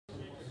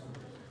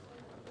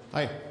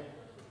Hi.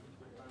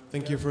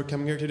 Thank you for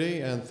coming here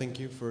today, and thank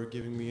you for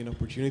giving me an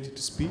opportunity to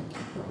speak.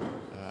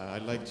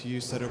 I'd like to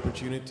use that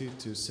opportunity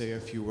to say a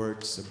few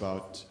words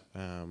about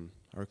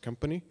our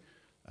company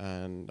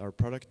and our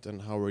product and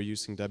how we're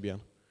using Debian.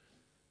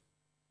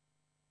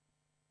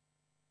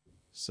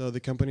 So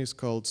the company is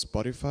called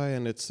Spotify,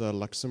 and it's a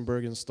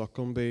Luxembourg and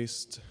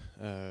Stockholm-based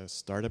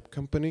startup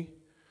company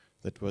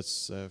that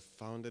was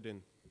founded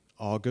in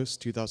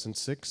August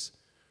 2006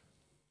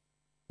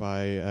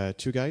 by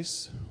two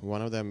guys.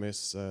 One of them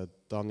is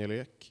Daniel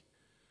Ek.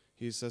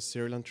 He's a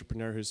serial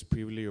entrepreneur who's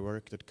previously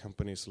worked at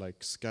companies like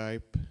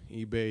Skype,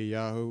 eBay,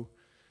 Yahoo,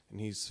 and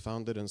he's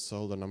founded and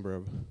sold a number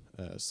of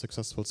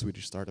successful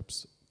Swedish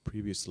startups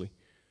previously.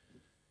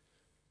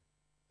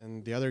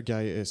 And the other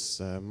guy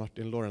is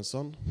Martin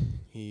Lorentzon.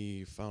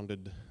 He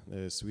founded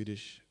the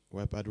Swedish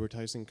web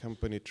advertising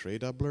company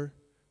Tradedoubler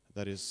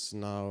that is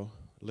now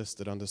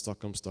listed on the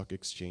Stockholm Stock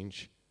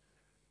Exchange.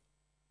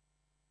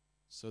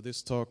 So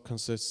this talk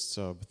consists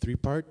of 3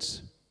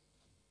 parts.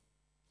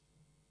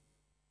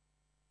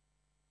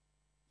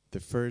 The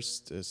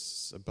first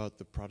is about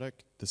the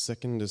product, the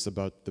second is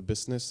about the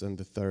business, and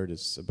the third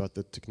is about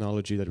the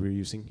technology that we're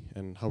using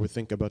and how we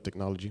think about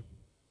technology.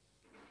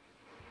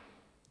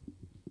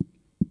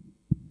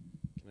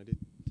 Can I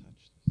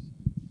detach this?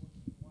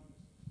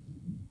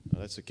 Oh,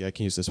 that's okay, I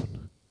can use this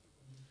one.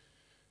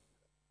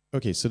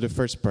 Okay, so the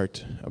first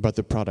part about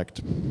the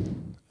product.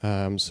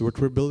 So what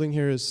we're building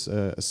here is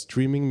a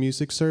streaming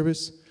music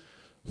service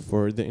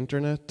for the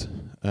internet.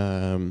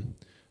 And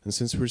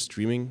since we're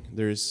streaming,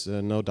 there is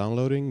no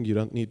downloading. You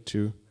don't need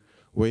to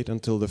wait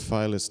until the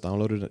file is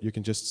downloaded. You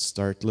can just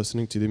start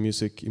listening to the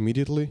music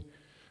immediately.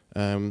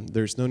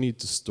 There's no need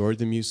to store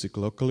the music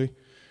locally.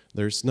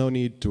 There's no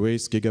need to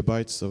waste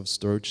gigabytes of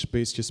storage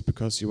space just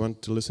because you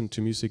want to listen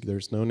to music.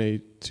 There's no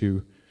need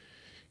to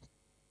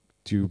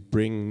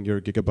bring your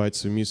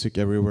gigabytes of music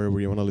everywhere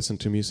where you want to listen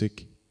to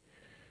music.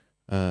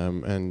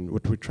 And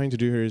what we're trying to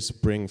do here is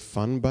bring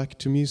fun back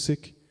to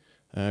music.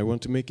 I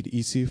want to make it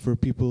easy for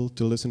people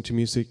to listen to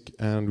music,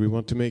 and we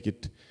want to make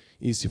it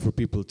easy for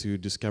people to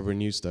discover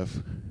new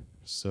stuff.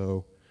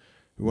 So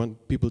we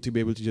want people to be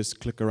able to just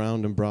click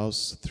around and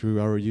browse through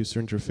our user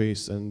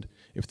interface, and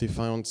if they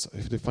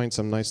find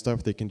some nice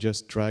stuff, they can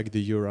just drag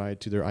the URI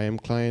to their IM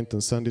client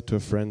and send it to a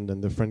friend,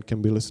 and the friend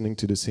can be listening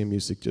to the same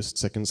music just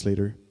seconds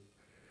later.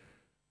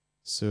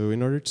 So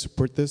in order to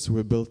support this,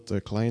 we built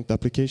a client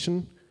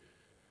application.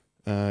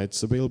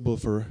 It's available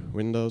for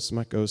Windows,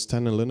 Mac OS X,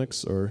 and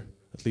Linux, or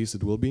at least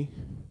it will be.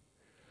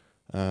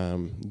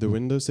 The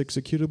Windows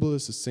executable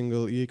is a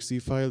single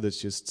exe file that's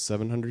just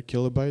 700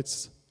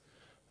 kilobytes.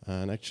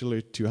 And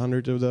actually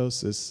 200 of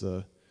those is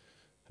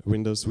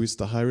Windows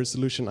Vista high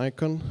resolution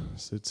icon,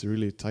 so it's a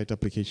really tight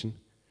application.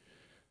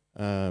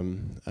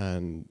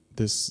 And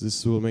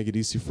this will make it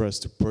easy for us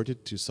to port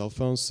it to cell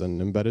phones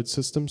and embedded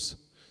systems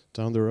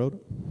down the road.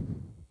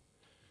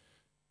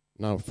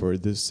 Now for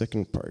the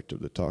second part of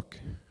the talk,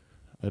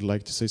 I'd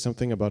like to say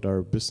something about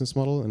our business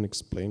model and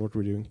explain what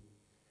we're doing.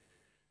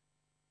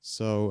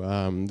 So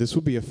this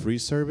will be a free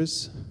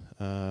service,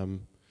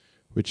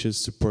 which is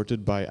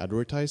supported by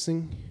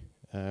advertising,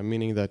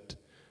 meaning that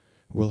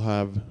we'll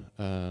have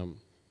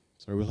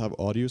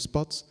audio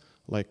spots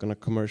like on a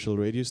commercial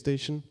radio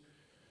station,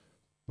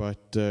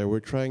 but we're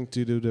trying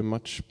to do them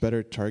much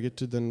better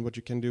targeted than what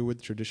you can do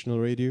with traditional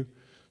radio.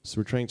 So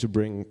we're trying to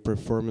bring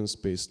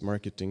performance-based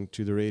marketing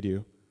to the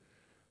radio.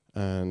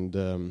 And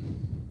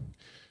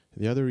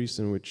the other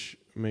reason which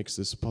makes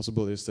this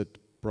possible is that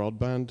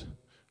broadband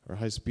or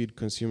high-speed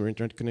consumer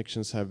internet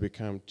connections have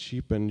become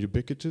cheap and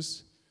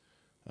ubiquitous.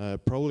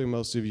 Probably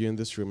most of you in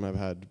this room have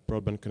had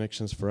broadband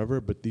connections forever,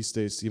 but these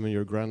days even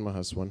your grandma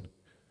has one,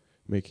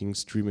 making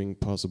streaming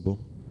possible.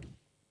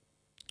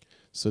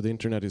 So the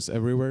internet is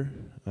everywhere,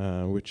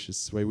 which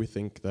is why we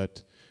think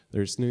that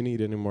there's no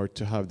need anymore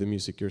to have the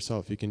music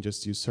yourself. You can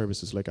just use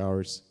services like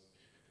ours.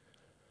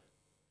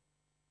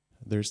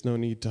 There's no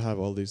need to have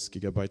all these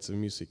gigabytes of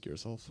music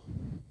yourself.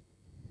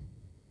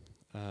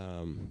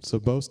 So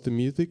both the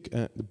music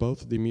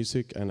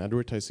and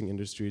advertising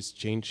industry is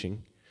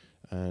changing,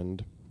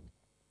 and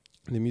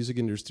the music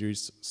industry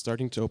is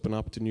starting to open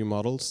up to new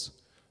models.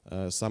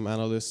 Some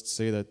analysts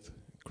say that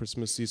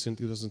Christmas season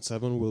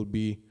 2007 will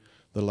be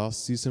the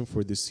last season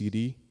for the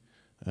CD.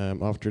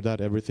 After that,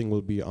 everything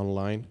will be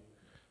online,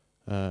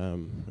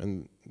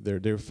 and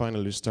they're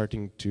finally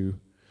starting to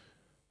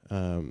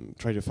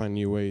try to find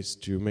new ways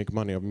to make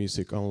money of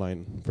music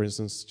online. For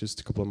instance, just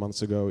a couple of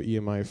months ago,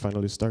 EMI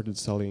finally started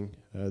selling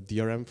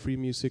DRM-free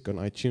music on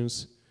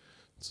iTunes.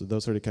 So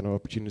those are the kind of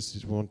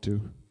opportunities we want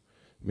to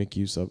make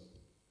use of.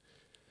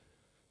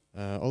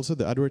 Also,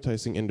 the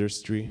advertising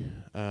industry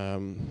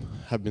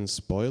have been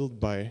spoiled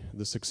by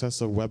the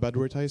success of web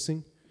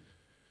advertising.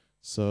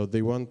 So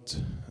they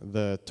want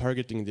the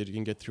targeting that you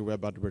can get through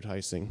web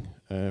advertising,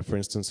 for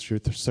instance, through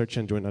search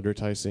engine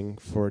advertising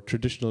for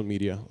traditional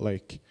media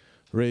like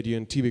radio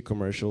and TV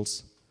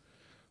commercials.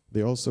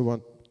 They also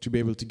want to be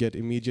able to get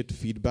immediate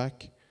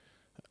feedback,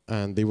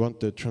 and they want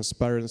the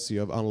transparency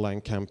of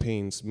online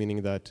campaigns,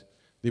 meaning that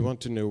they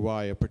want to know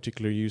why a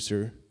particular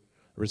user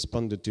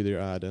responded to their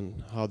ad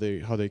and how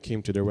they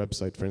came to their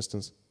website, for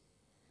instance.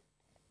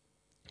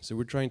 So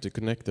we're trying to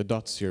connect the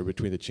dots here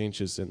between the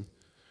changes in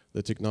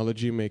the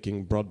technology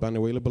making broadband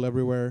available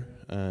everywhere,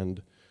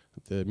 and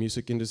the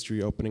music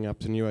industry opening up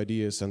to new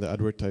ideas, and the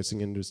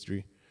advertising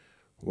industry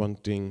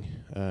wanting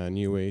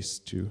new ways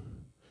to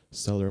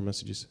sell their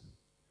messages.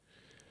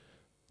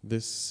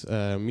 This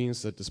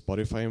means that the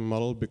Spotify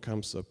model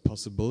becomes a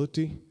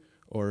possibility,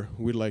 or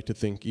we'd like to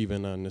think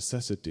even a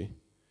necessity.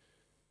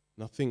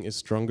 Nothing is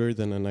stronger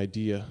than an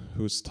idea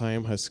whose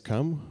time has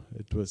come.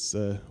 It was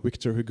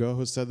Victor Hugo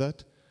who said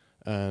that,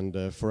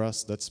 and for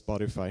us that's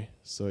Spotify.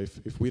 So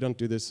if we don't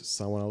do this,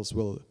 someone else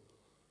will.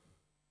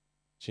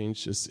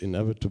 Change is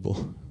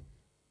inevitable.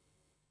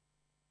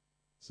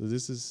 So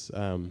this is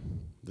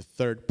the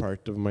third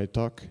part of my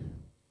talk,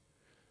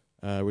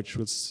 which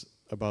was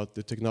about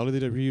the technology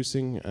that we're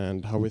using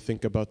and how we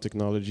think about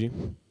technology.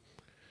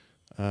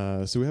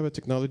 So we have a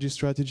technology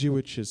strategy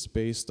which is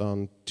based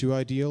on two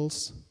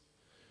ideals.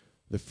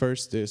 The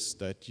first is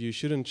that you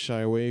shouldn't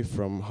shy away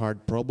from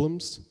hard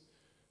problems.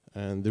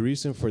 And the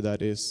reason for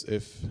that is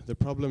if the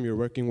problem you're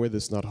working with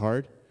is not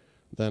hard,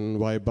 then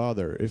why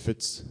bother? If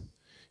it's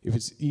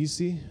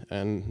easy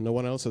and no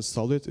one else has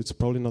solved it, it's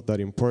probably not that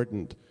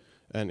important.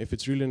 And if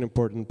it's really an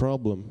important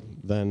problem,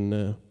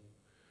 then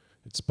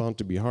it's bound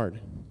to be hard.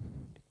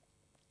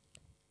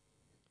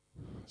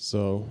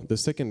 So the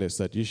second is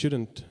that you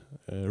shouldn't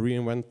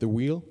reinvent the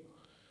wheel,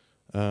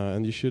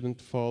 and you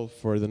shouldn't fall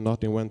for the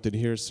not invented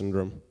here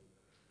syndrome.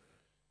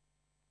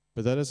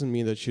 But that doesn't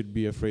mean that you should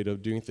be afraid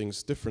of doing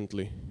things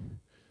differently.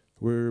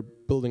 We're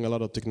building a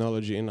lot of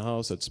technology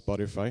in-house at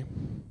Spotify.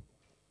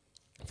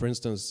 For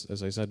instance,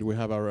 as I said, we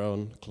have our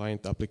own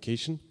client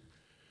application,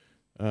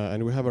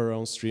 and we have our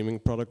own streaming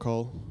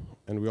protocol,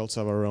 and we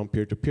also have our own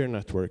peer-to-peer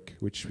network,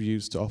 which we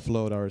use to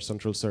offload our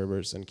central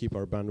servers and keep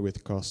our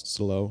bandwidth costs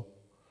low.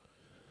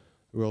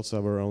 We also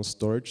have our own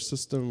storage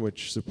system,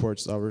 which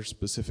supports our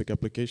specific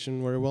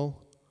application very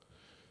well,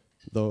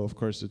 though of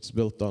course it's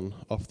built on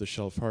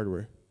off-the-shelf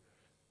hardware.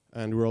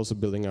 And we're also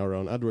building our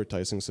own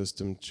advertising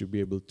system to be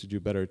able to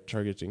do better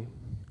targeting.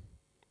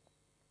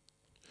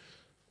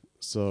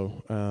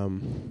 So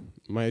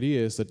my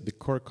idea is that the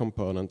core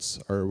components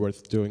are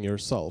worth doing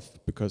yourself,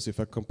 because if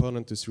a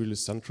component is really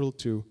central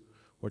to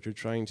what you're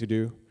trying to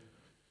do,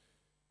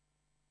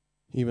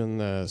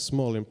 even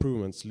small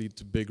improvements lead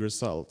to big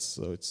results,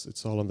 so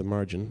it's all on the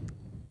margin.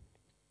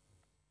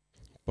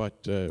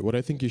 But what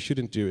I think you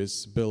shouldn't do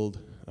is build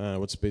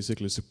what's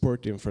basically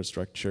support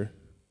infrastructure,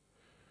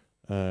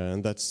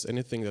 and that's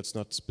anything that's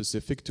not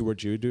specific to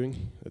what you're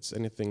doing, that's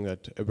anything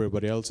that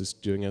everybody else is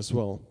doing as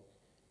well.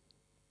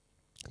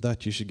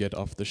 That you should get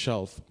off the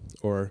shelf,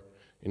 or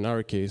in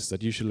our case,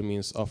 that usually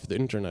means off the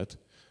internet,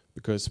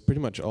 because pretty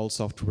much all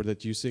software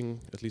that you're using,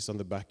 at least on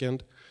the back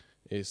end,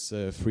 is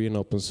free and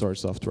open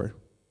source software.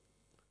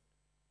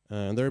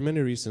 And there are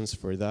many reasons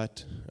for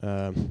that.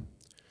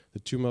 The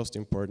two most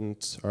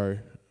important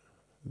are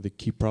the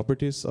key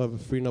properties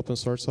of free and open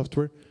source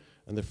software.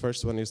 And the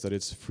first one is that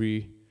it's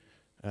free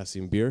as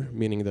in beer,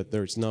 meaning that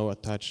there's no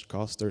attached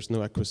cost, there's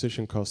no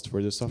acquisition cost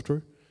for the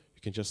software.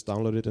 You can just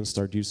download it and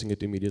start using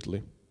it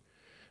immediately.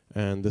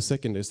 And the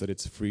second is that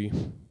it's free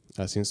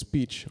as in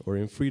speech or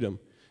in freedom,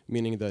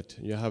 meaning that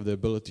you have the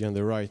ability and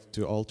the right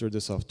to alter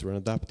the software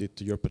and adapt it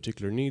to your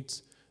particular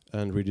needs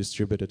and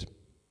redistribute it.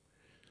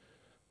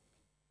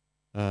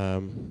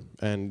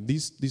 And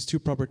these two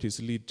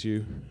properties lead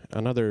to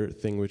another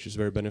thing which is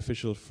very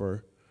beneficial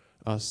for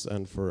us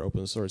and for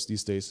open source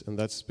these days, and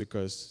that's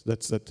because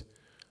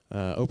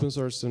open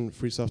source and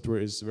free software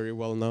is very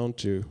well known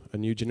to a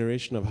new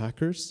generation of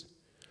hackers.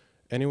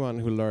 Anyone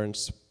who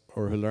learns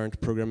or who learned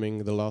programming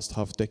the last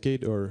half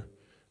decade or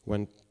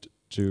went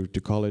to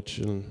college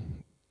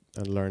and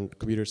learned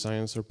computer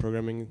science or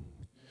programming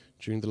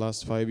during the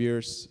last 5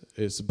 years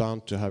is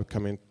bound to have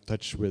come in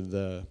touch with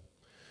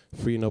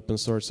free and open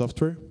source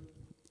software,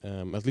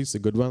 at least the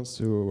good ones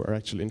who are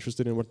actually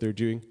interested in what they're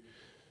doing,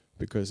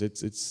 because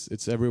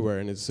it's everywhere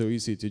and it's so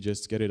easy to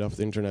just get it off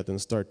the internet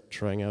and start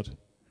trying out.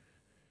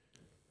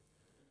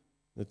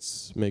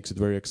 That makes it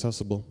very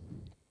accessible.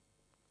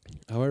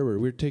 However,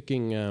 we're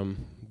taking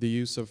the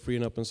use of free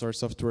and open source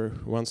software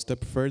one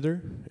step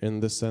further, in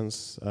the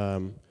sense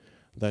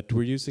that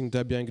we're using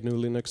Debian GNU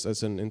Linux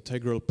as an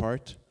integral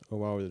part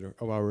of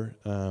our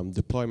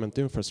deployment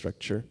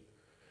infrastructure.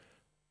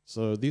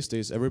 So these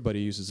days,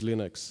 everybody uses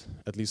Linux,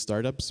 at least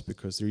startups,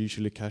 because they're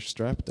usually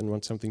cash-strapped and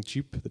want something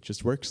cheap that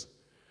just works.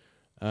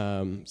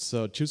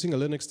 So choosing a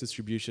Linux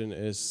distribution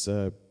is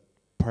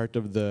part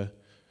of the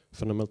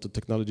fundamental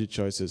technology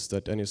choices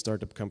that any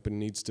startup company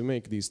needs to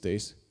make these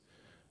days.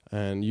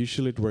 And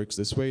usually it works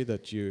this way,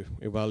 that you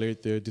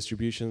evaluate the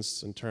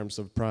distributions in terms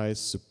of price,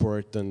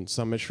 support, and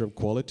some measure of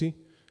quality,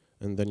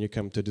 and then you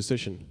come to a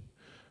decision.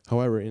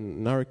 However,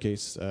 in our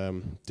case,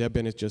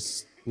 Debian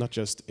is not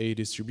just a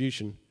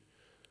distribution.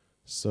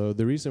 So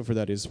the reason for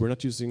that is we're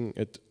not using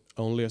it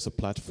only as a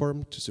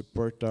platform to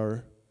support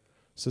our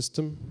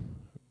system,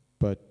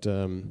 but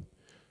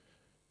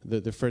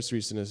The first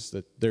reason is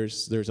that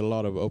there's a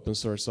lot of open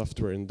source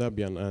software in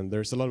Debian, and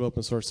there's a lot of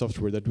open source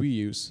software that we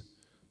use.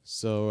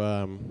 So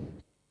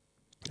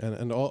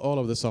and all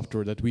of the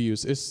software that we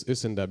use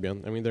is in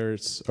Debian. I mean,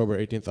 there's over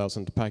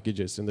 18,000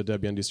 packages in the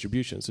Debian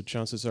distribution. So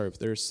chances are, if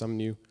there's some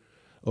new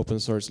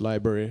open source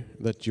library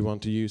that you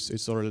want to use,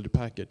 it's already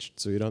packaged.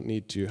 So you don't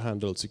need to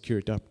handle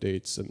security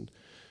updates and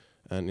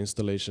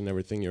installation,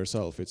 everything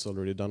yourself. It's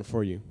already done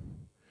for you.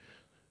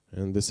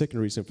 And the second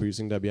reason for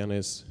using Debian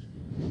is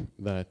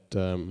that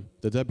the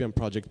Debian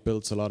project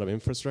builds a lot of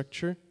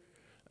infrastructure,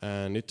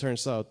 and it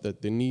turns out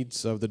that the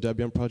needs of the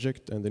Debian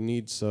project and the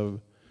needs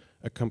of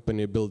a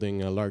company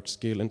building a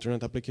large-scale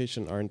internet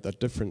application aren't that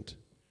different.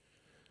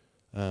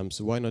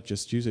 So why not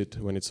just use it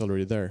when it's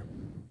already there?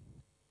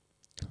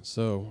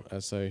 So,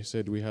 as I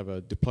said, we have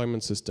a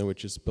deployment system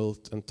which is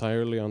built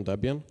entirely on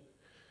Debian,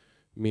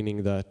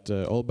 meaning that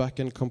all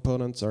backend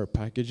components are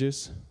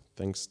packages,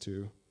 thanks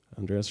to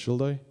Andreas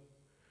Ehn.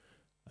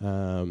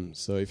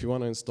 So if you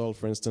want to install,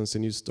 for instance, a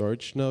new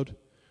storage node,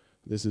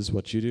 this is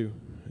what you do.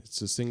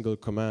 It's a single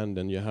command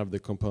and you have the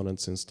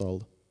components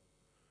installed.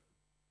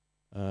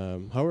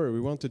 However, we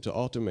wanted to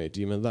automate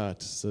even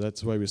that, so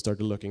that's why we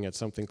started looking at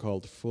something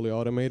called fully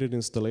automated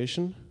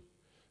installation.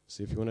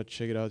 So if you want to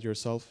check it out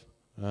yourself,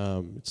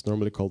 it's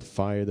normally called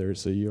FI,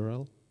 there's a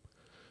URL.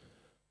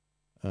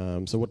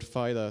 So what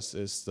FI does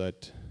is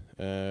that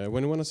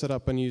when we want to set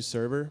up a new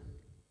server,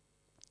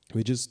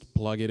 we just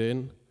plug it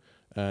in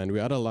and we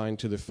add a line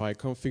to the FI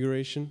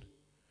configuration,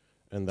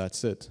 and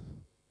that's it.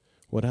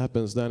 What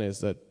happens then is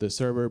that the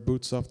server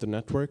boots off the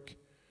network,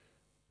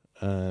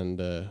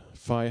 and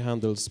FI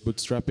handles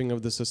bootstrapping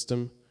of the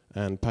system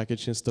and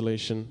package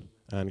installation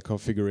and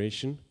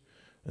configuration,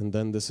 and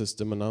then the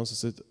system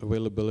announces its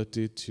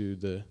availability to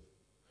the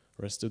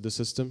rest of the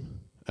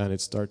system, and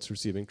it starts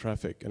receiving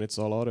traffic, and it's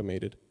all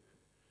automated.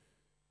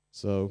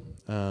 So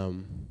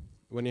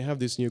when you have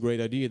this new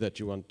great idea that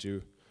you want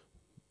to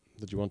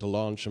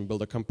launch and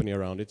build a company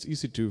around, it's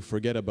easy to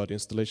forget about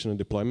installation and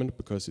deployment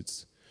because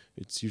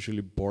it's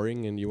usually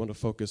boring and you want to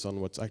focus on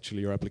what's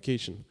actually your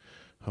application.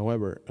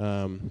 However,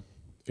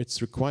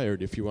 it's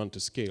required if you want to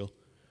scale,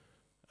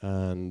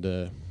 and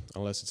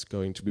unless it's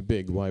going to be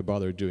big, why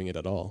bother doing it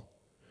at all?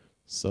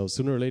 So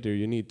sooner or later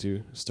you need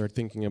to start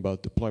thinking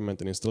about deployment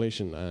and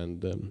installation,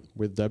 and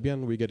with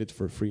Debian we get it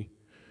for free,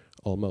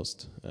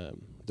 almost.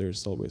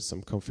 There's always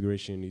some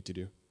configuration you need to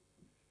do.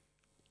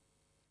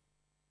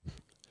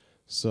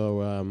 So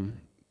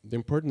the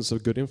importance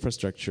of good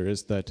infrastructure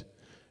is that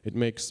it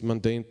makes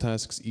mundane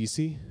tasks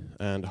easy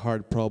and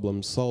hard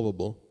problems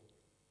solvable,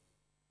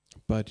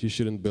 but you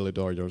shouldn't build it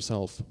all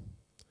yourself.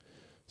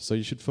 So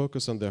you should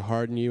focus on the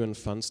hard, new, and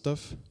fun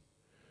stuff,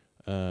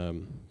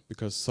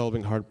 because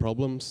solving hard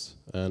problems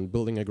and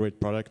building a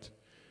great product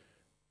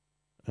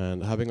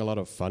and having a lot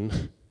of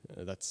fun,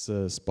 that's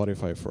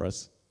Spotify for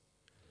us.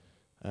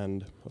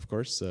 And of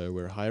course,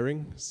 we're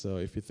hiring, so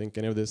if you think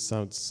any of this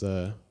sounds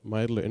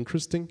mildly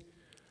interesting,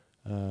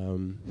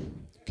 you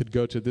could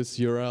go to this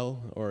URL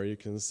or you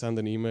can send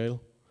an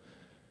email.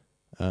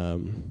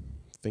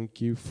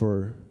 Thank you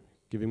for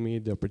giving me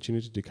the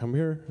opportunity to come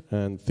here,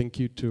 and thank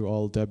you to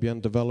all Debian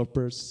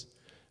developers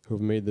who've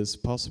made this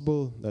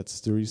possible.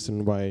 That's the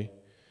reason why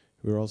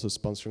we're also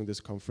sponsoring this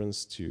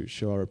conference, to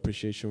show our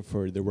appreciation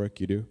for the work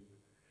you do.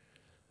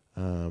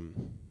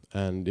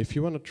 And if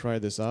you want to try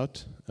this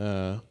out,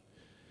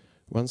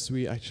 once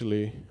we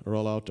actually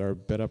roll out our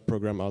beta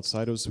program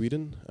outside of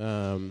Sweden,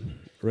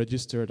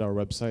 register at our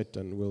website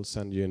and we'll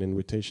send you an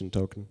invitation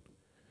token.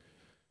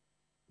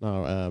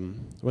 Now, I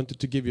wanted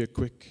to give you a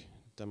quick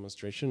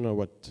demonstration of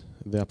what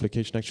the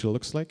application actually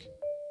looks like.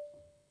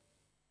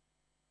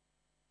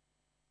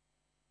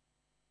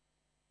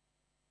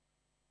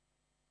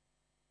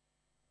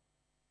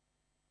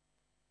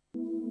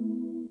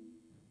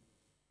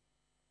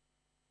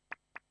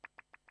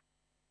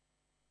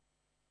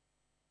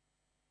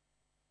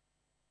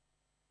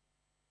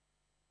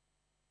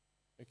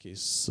 Okay,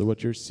 so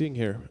what you're seeing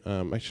here,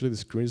 actually the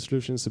screen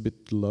resolution is a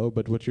bit low,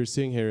 but what you're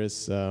seeing here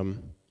is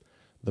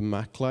the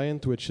Mac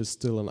client, which is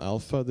still an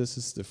alpha. This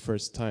is the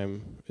first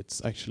time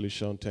it's actually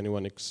shown to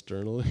anyone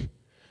externally.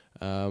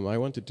 I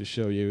wanted to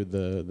show you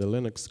the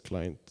Linux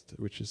client,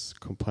 which is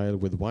compiled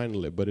with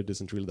WineLib, but it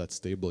isn't really that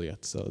stable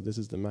yet. So this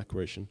is the Mac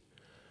version.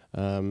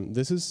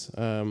 This is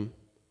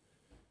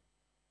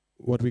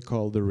what we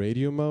call the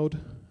radio mode.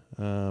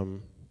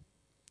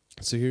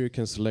 So here you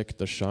can select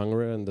the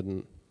genre and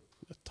then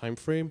a time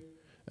frame,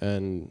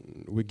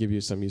 and we give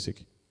you some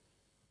music.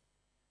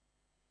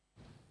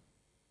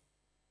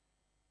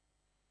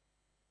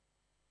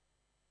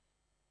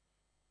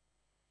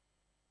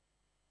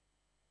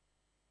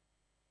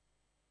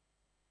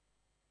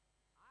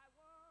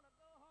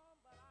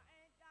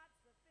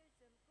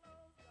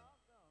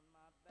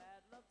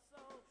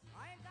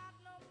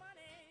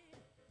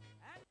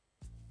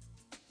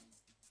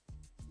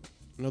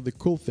 Now the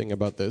cool thing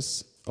about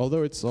this,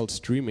 although it's all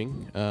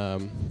streaming,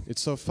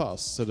 it's so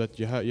fast so that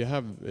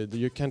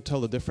you can't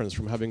tell the difference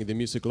from having the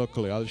music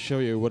locally. I'll show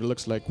you what it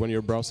looks like when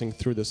you're browsing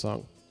through the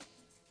song.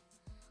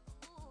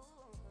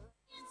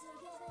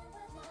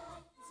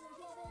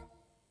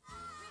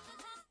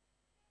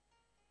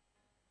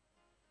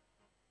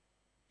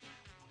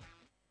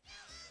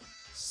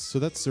 So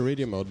that's the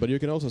radio mode, but you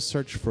can also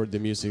search for the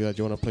music that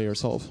you want to play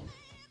yourself.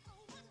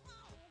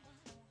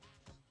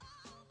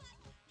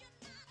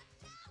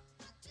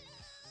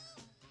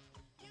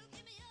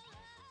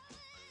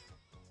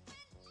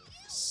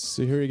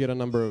 So here you get a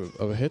number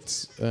of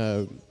hits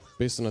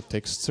based on a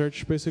text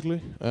search,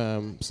 basically.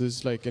 So this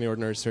is like any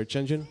ordinary search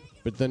engine,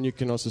 but then you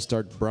can also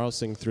start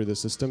browsing through the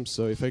system.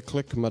 So if I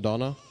click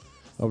Madonna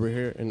over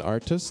here in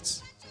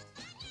Artists,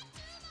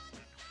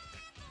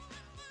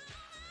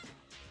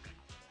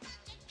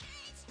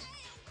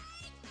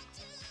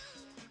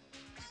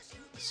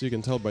 so you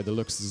can tell by the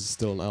looks this is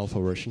still an alpha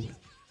version.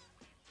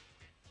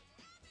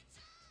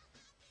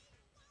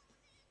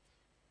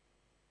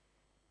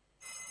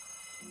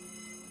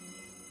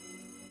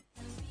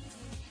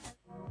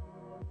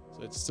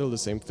 So it's still the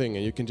same thing,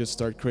 and you can just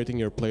start creating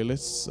your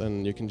playlists,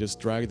 and you can just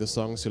drag the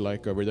songs you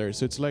like over there.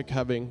 So it's like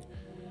having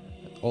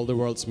all the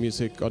world's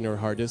music on your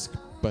hard disk,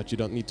 but you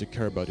don't need to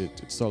care about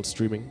it. It's all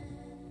streaming.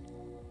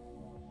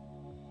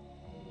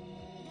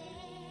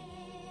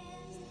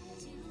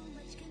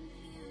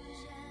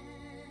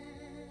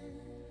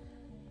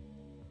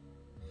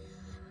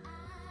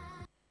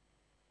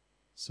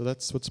 So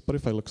that's what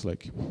Spotify looks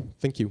like.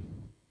 Thank you.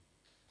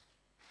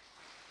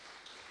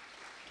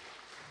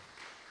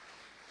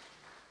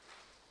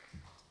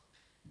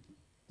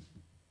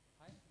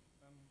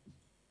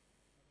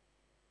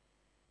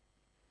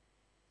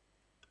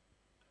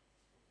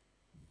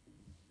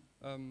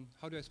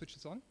 How do I switch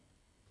this on?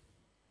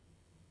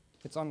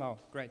 It's on now,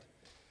 great.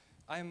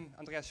 I'm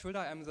Andreas Ehn,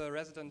 I'm the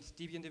resident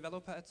Debian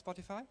developer at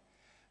Spotify.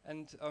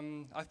 And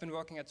I've been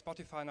working at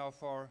Spotify now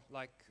for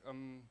like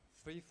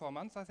 3-4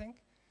 months, I think.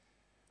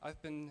 I've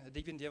been a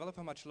Debian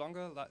developer much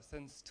longer,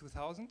 since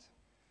 2000.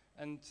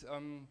 And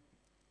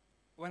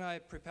when I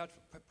prepared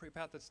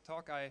this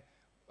talk, I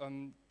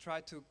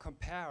tried to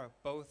compare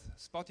both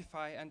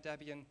Spotify and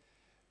Debian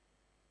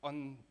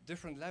on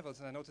different levels,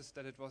 and I noticed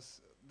that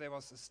there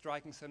was a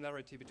striking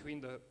similarity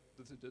between the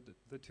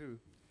two.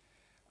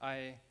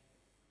 I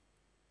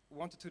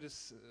wanted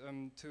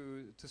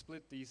to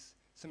split these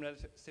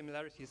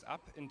similarities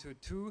up into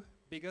two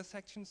bigger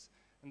sections,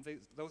 and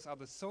those are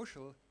the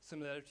social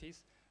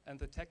similarities and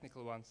the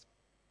technical ones.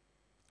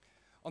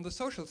 On the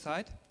social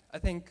side, I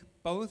think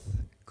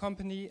both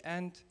company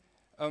and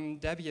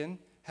Debian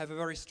have a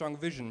very strong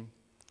vision,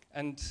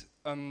 and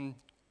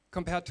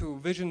compared to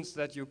visions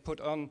that you put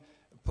on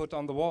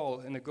the wall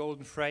in a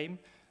golden frame,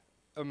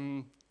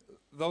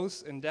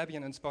 those in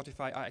Debian and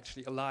Spotify are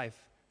actually alive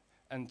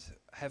and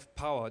have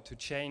power to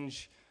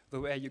change the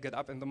way you get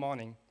up in the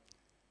morning.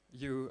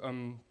 You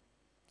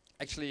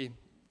actually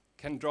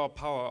can draw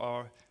power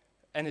or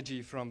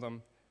energy from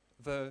them.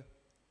 The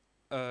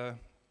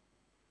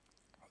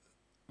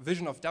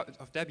vision of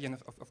Debian,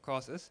 of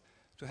course, is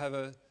to have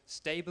a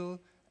stable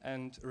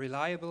and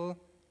reliable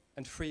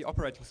and free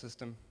operating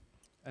system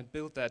and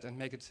build that and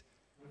make it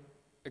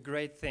a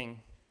great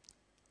thing.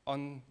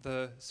 On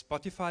the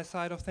Spotify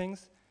side of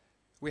things,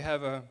 we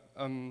have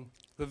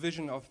the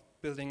vision of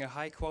building a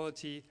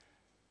high-quality,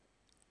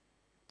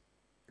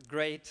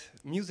 great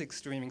music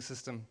streaming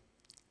system,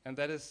 and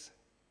that is,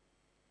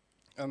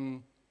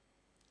 and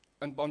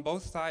on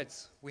both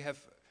sides we have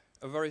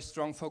a very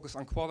strong focus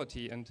on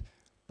quality, and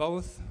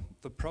both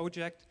the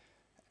project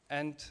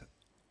and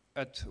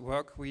at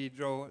work we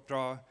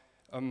draw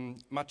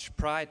much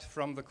pride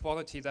from the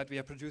quality that we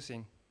are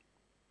producing.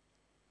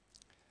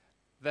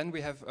 Then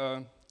we have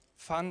a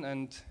fun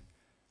and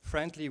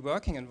friendly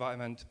working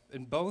environment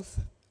in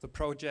both the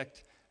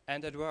project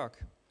and at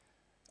work.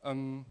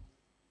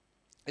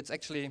 It's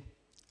actually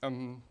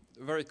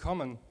very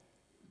common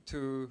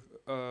to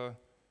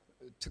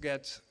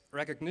get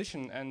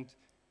recognition and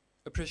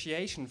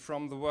appreciation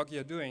from the work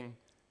you're doing,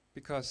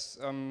 because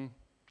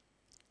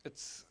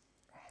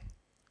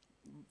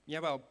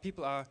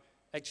people are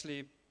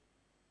actually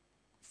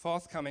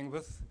forthcoming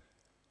with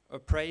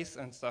praise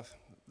and stuff.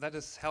 That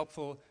is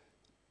helpful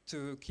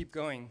to keep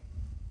going.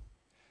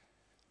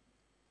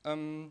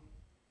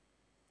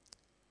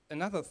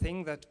 Another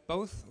thing that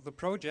both the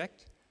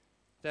project,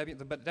 the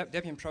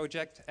Debian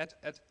project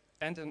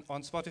and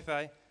on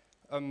Spotify,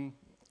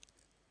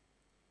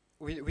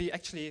 we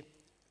actually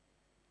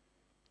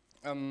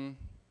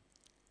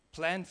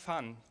plan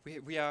fun.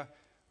 We are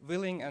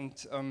willing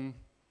and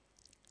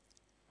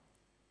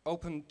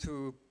open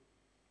to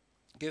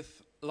give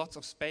lots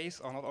of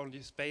space, or not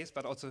only space,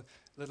 but also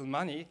little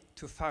money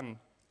to fun.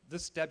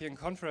 This Debian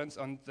conference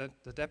on the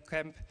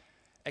DebConf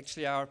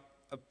actually are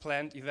a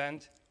planned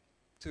event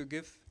to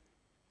give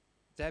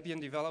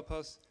Debian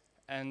developers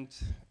and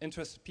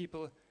interested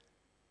people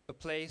a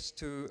place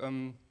to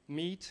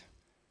meet,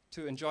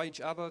 to enjoy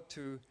each other,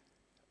 to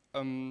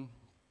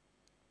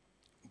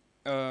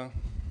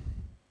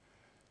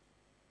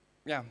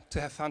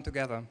have fun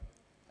together.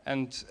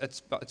 And at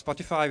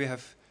Spotify we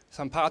have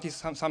some parties,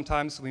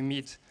 sometimes we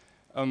meet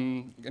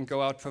and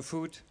go out for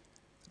food.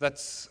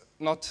 That's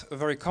not a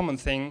very common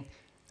thing,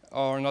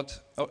 or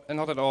not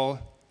at all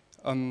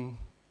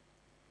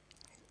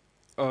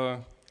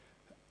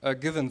a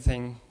given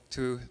thing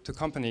to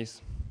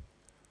companies.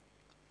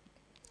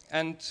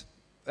 And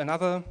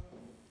another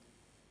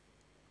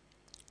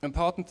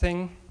important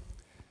thing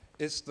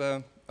is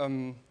to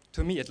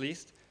me at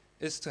least,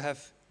 is to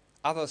have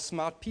other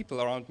smart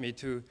people around me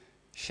to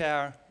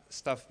share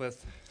stuff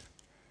with.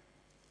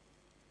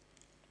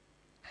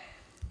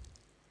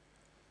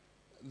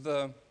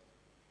 The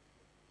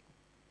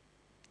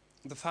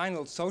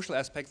final social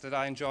aspect that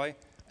I enjoy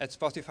at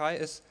Spotify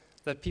is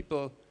that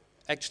people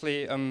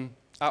actually are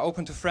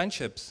open to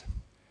friendships.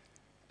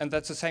 And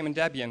that's the same in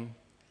Debian.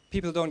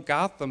 People don't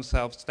guard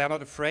themselves. They're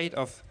not afraid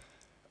of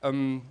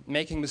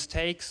making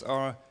mistakes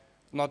or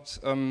not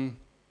to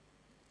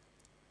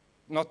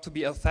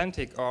be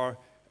authentic or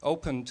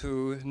open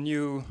to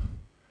new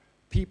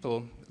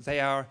people. They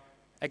are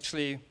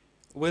actually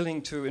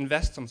willing to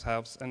invest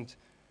themselves and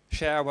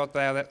share what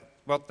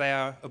they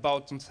are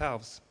about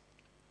themselves.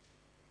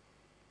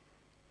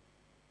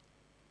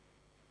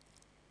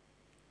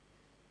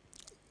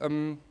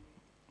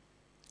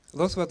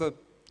 Those were the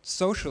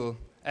social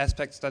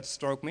aspects that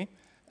struck me.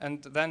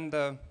 And then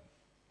the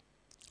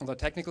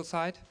technical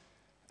side,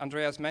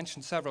 Andreas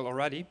mentioned several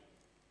already.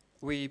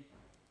 We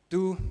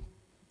do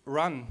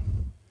run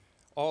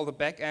all the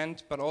back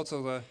end, but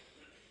also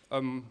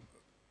the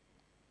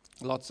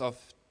lots of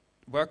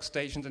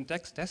workstations and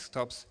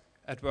desktops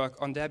at work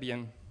on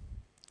Debian.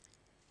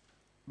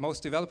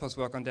 Most developers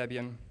work on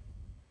Debian.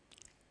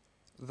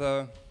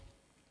 The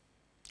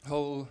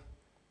whole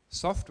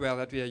software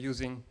that we are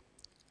using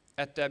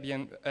at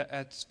Debian,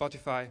 at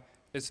Spotify,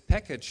 is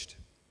packaged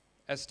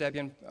as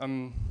Debian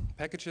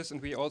packages,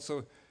 and we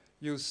also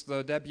use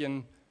the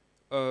Debian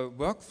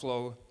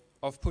workflow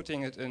of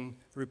putting it in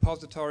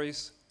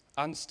repositories,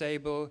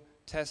 unstable,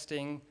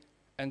 testing,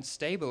 and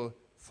stable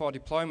for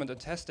deployment and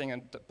testing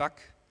and bug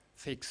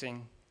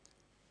fixing.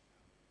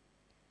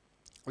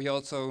 We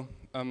also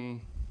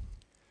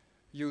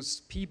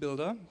use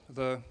pbuilder,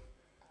 the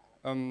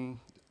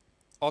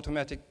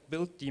automatic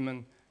build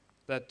daemon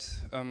that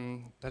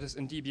is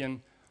in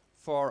Debian,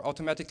 for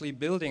automatically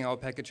building our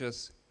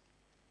packages.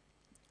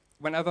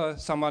 Whenever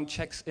someone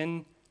checks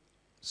in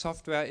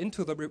software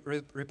into the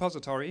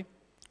repository,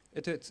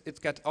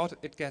 it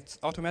gets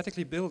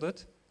automatically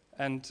builded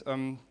and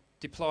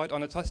deployed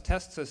on a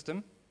test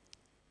system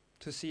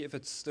to see if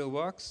it still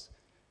works.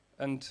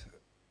 And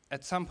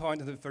at some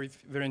point in the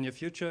very near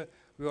future,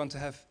 we want to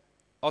have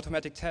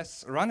automatic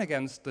tests run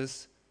against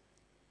this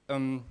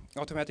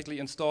automatically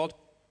installed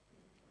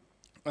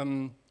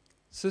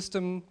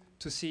system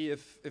to see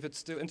if it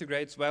still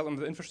integrates well in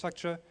the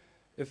infrastructure,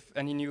 if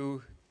any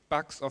new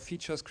bugs or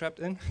features crept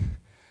in.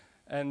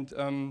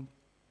 And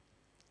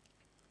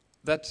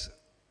that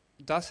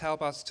does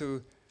help us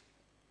to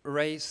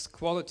raise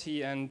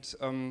quality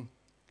and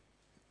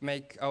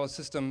make our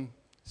system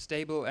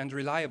stable and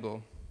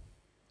reliable.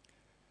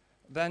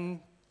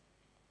 Then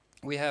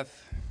we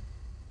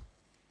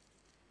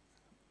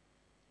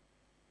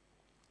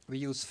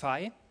use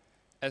Phi,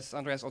 as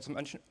Andreas also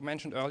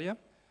mentioned earlier.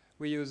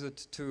 We use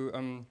it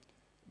to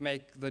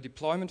make the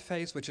deployment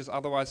phase, which is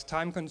otherwise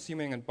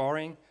time-consuming and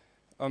boring,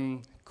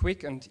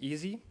 quick and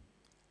easy.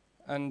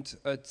 And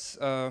it's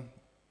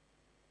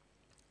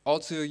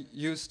also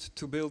used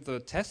to build the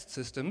test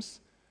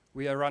systems.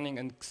 We are running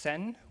in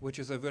Xen, which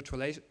is a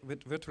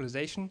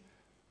virtualization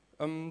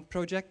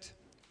project.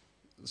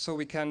 So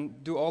we can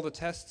do all the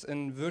tests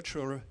in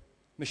virtual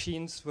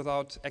machines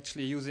without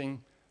actually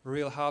using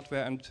real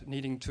hardware and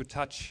needing to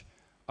touch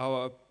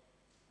our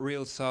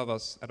real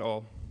servers at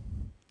all.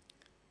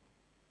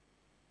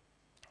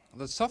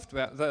 The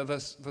software,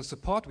 the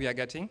support we are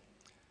getting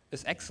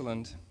is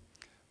excellent,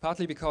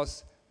 partly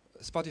because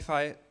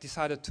Spotify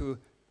decided to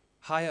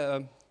hire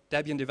a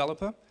Debian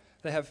developer.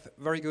 They have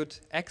very good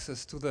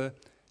access to the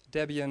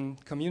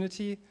Debian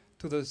community,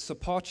 to the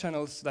support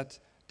channels that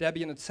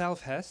Debian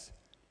itself has.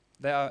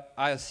 There are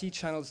IRC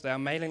channels, there are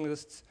mailing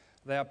lists,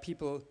 there are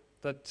people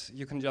that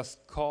you can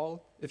just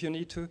call if you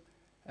need to.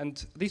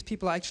 And these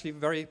people are actually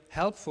very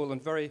helpful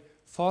and very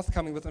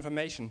forthcoming with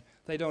information.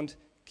 They don't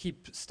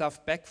keep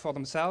stuff back for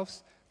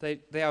themselves.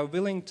 They are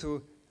willing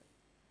to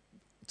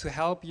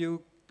help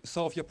you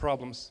solve your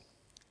problems.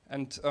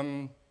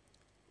 And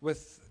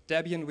with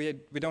Debian,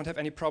 we don't have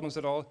any problems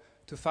at all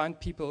to find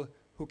people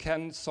who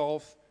can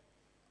solve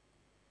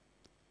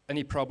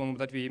any problem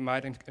that we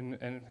might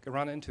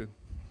run into.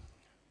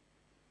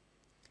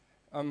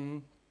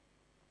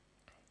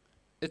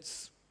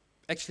 It's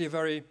actually a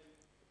very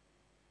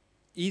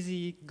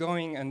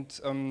easy-going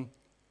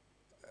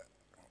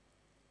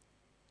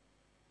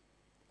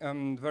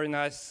and very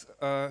nice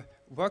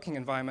working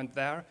environment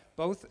there,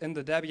 both in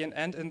the Debian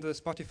and in the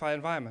Spotify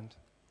environment.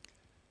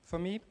 For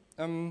me,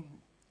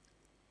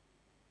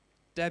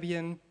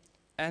 Debian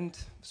and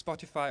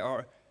Spotify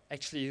are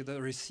actually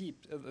the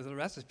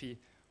recipe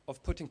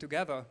of putting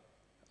together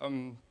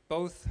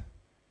both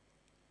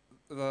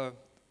the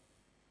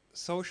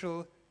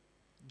social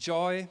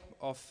joy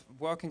of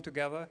working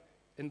together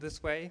in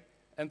this way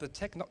and the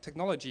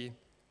technology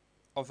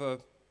of a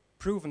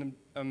proven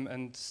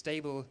and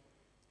stable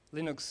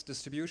Linux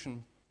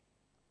distribution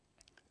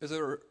is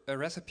a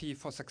recipe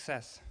for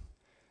success.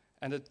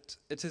 And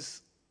it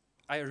is,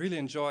 I really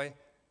enjoy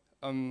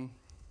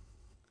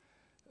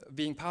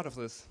being part of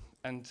this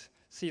and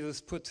see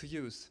this put to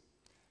use.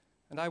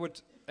 And I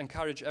would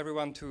encourage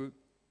everyone to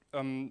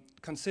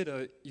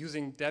consider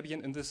using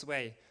Debian in this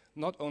way,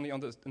 not only in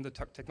the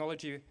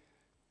technology,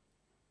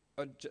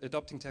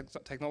 adopting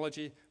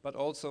technology, but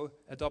also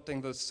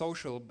adopting the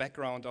social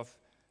background of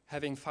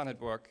having fun at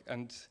work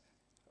and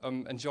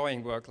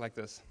enjoying work like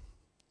this.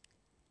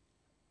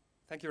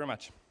 Thank you very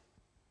much.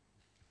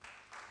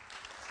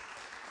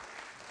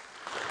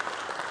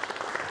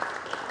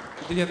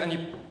 Do you have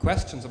any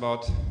questions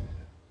about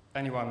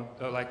anyone,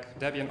 like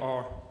Debian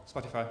or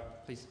Spotify,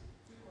 please?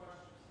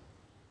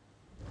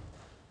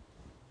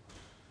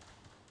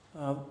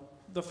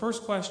 The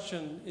first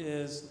question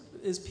is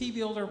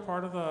pbuilder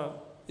part of a,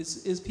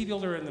 is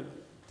pbuilder in the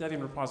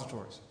Debian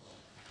repositories?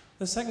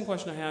 The second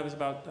question I have is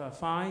about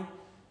Phi.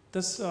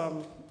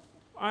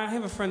 I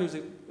have a friend who's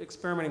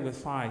experimenting with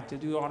Phi to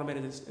do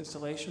automated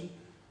installation,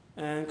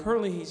 and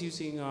currently he's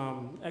using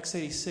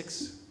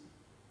x86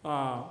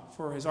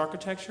 for his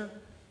architecture.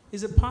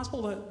 Is it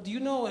possible that, do you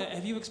know,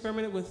 have you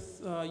experimented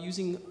with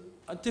using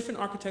a different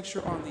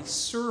architecture on the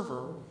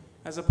server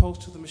as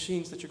opposed to the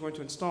machines that you're going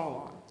to install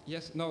on?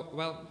 Yes, no,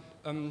 well,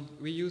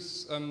 we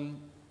use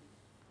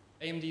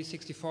AMD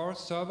 64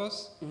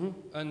 servers,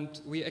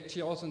 and we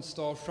actually also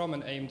install from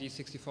an AMD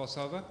 64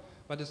 server,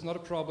 but it's not a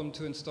problem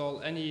to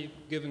install any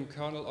given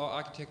kernel or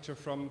architecture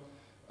from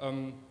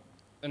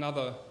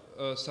another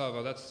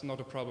server. That's not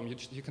a problem.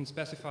 You can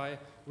specify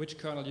which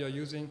kernel you're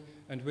using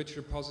and which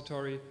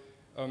repository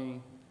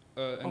and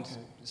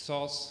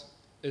source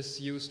is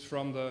used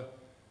from the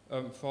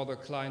for the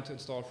client to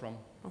install from.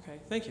 Okay,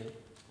 thank you.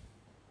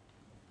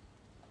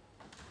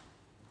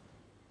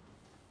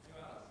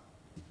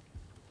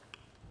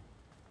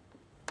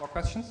 More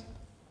questions?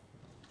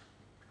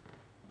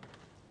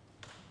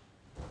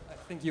 I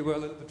think you were a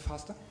little bit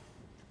faster.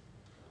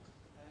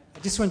 I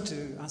just want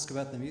to ask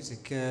about the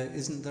music.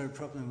 Isn't there a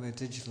problem with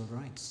digital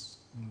rights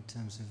in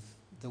terms of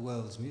the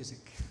world's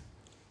music?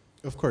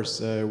 Of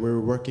course, we're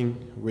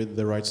working with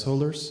the rights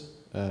holders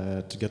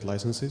to get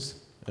licenses.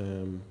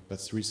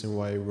 That's the reason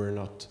why we're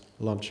not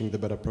launching the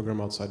beta program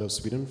outside of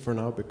Sweden for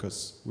now,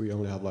 because we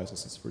only have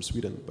licenses for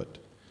Sweden, but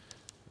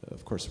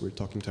of course we're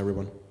talking to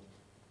everyone.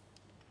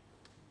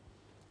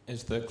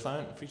 Is the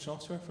client free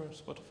software for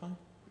Spotify?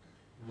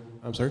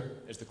 I'm sorry?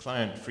 Is the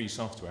client free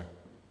software?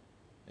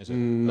 Is it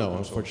no,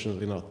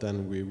 unfortunately not.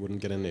 Then we wouldn't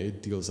get any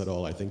deals at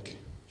all, I think.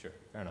 Sure,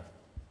 fair enough.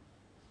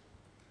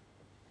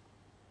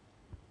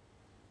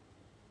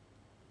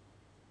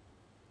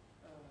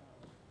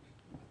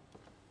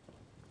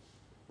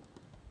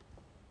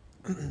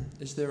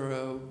 Is there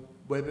a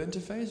web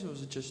interface, or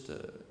is it just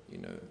a,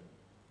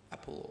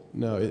 Apple?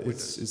 No,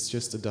 it's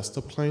just a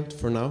desktop client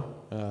for now.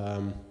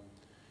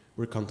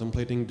 We're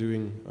contemplating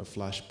doing a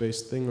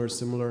Flash-based thing or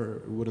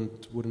similar.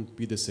 Wouldn't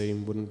be the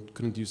same.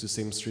 Couldn't use the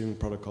same streaming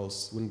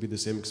protocols. Wouldn't be the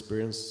same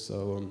experience.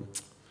 So.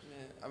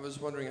 Yeah, I was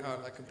wondering how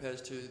that compares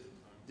to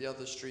the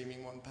other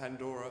streaming one,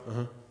 Pandora.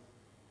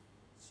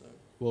 So.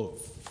 Well,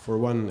 for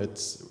one,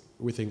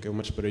 we think a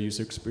much better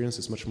user experience.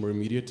 It's much more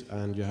immediate,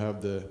 and you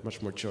have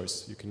much more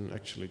choice. You can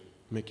actually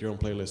make your own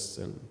playlists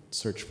and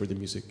search for the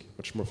music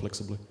much more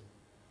flexibly.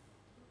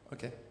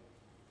 Okay.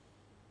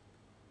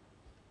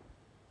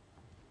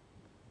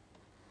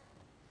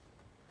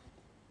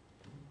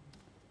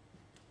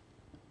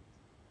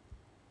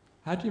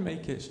 How do you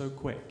make it so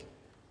quick?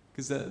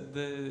 Because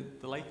the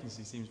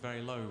latency seems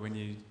very low when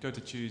you go to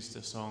choose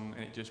the song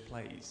and it just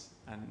plays.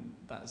 And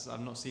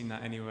I've not seen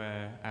that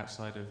anywhere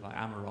outside of like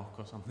Amarok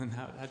or something.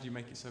 How do you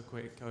make it so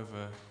quick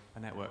over a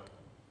network?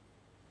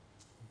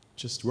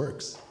 Just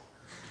works.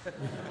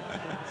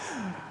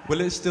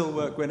 Will it still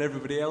work when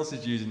everybody else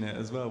is using it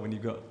as well, when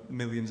you've got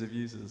millions of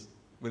users?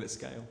 Will it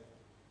scale?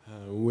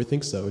 We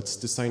think so. It's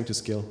designed to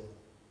scale.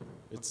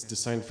 It's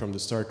designed from the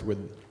start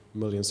with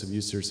millions of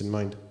users in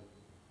mind.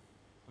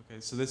 Okay,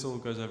 so this all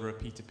goes over a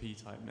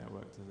P2P type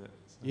network, does it?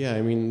 So yeah,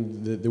 I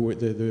mean,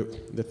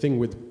 the thing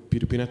with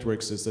P2P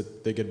networks is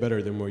that they get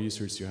better the more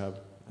users you have,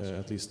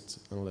 at least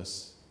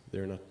unless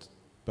they're not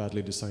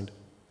badly designed.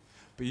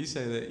 But you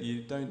say that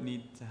you don't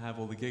need to have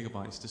all the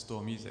gigabytes to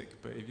store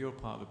music, but if you're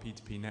part of a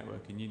P2P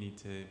network and you need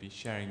to be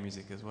sharing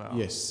music as well.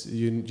 Yes,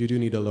 you do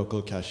need a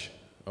local cache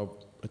of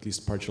at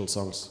least partial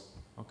songs.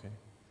 Okay,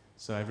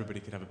 so everybody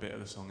could have a bit of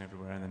the song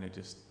everywhere and then it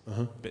just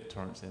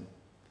BitTorrents in,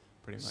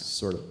 pretty much.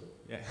 Sort of.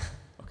 Yeah,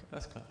 okay,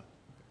 that's clever.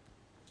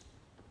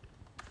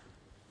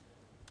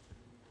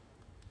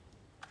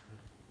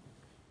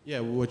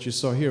 Yeah, what you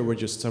saw here were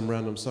just some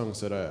random songs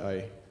that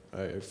I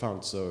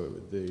found, so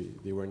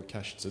they weren't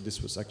cached, so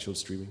this was actual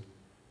streaming.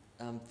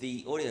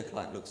 The audio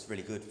client looks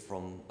really good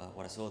from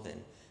what I saw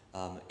then.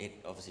 It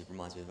obviously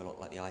reminds me of a lot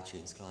like the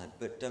iTunes client,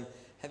 but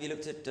have you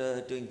looked at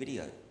doing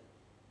video?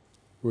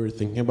 We're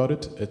thinking about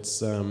it.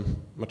 It's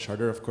much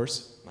harder, of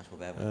course. Much more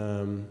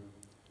bearable.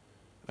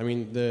 I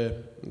mean,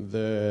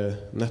 the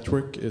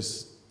network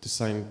is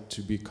designed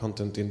to be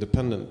content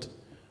independent.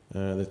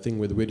 The thing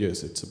with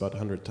videos, it's about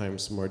 100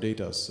 times more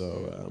data,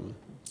 so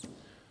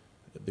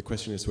the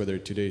question is whether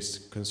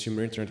today's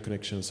consumer internet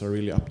connections are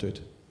really up to it.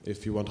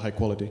 if you want high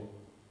quality.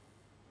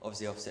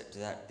 Obviously, offset to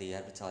that, the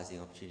advertising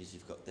opportunities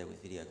you've got there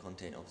with video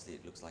content, obviously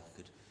it looks like it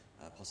could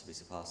possibly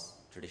surpass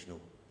traditional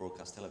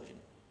broadcast television,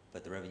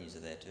 but the revenues are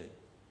there too.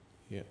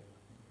 Yeah.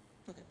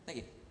 Okay, thank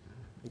you.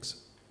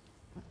 Thanks.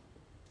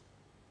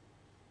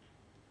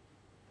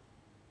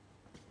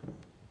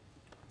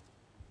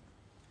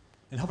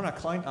 In having a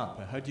client app,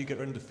 how do you get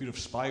around the fear of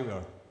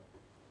spyware?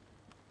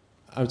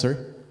 I'm sorry?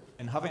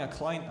 In having a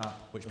client app,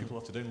 which people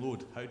have to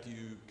download, how do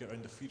you get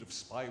around the fear of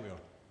spyware?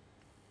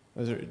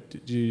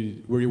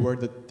 Were you worried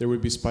that there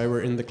would be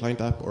spyware in the client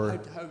app, or?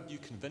 How do you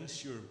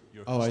convince your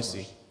Oh, customers? I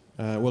see.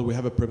 Well, we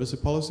have a privacy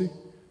policy,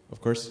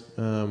 of course.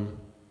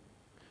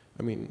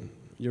 I mean,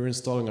 you're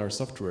installing our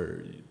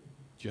software.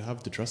 You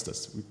have to trust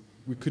us.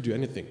 We could do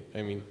anything.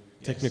 I mean,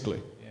 Yes.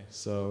 technically. Yes.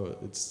 So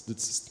it's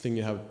a thing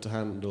you have to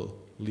handle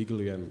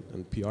legally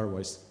and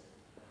PR-wise.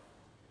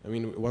 I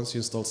mean, once you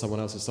install someone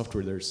else's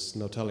software, there's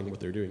no telling what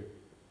they're doing.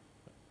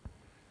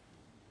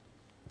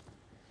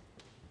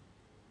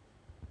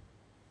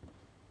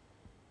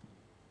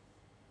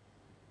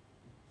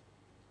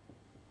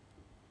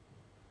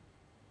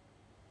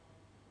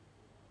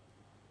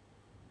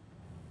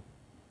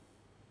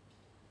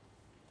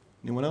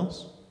 Anyone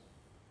else?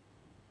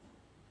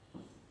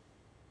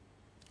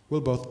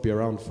 We'll both be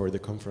around for the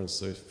conference,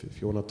 so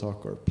if you want to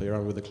talk or play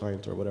around with the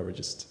client or whatever,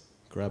 just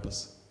grab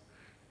us.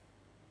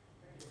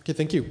 Okay,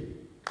 thank you.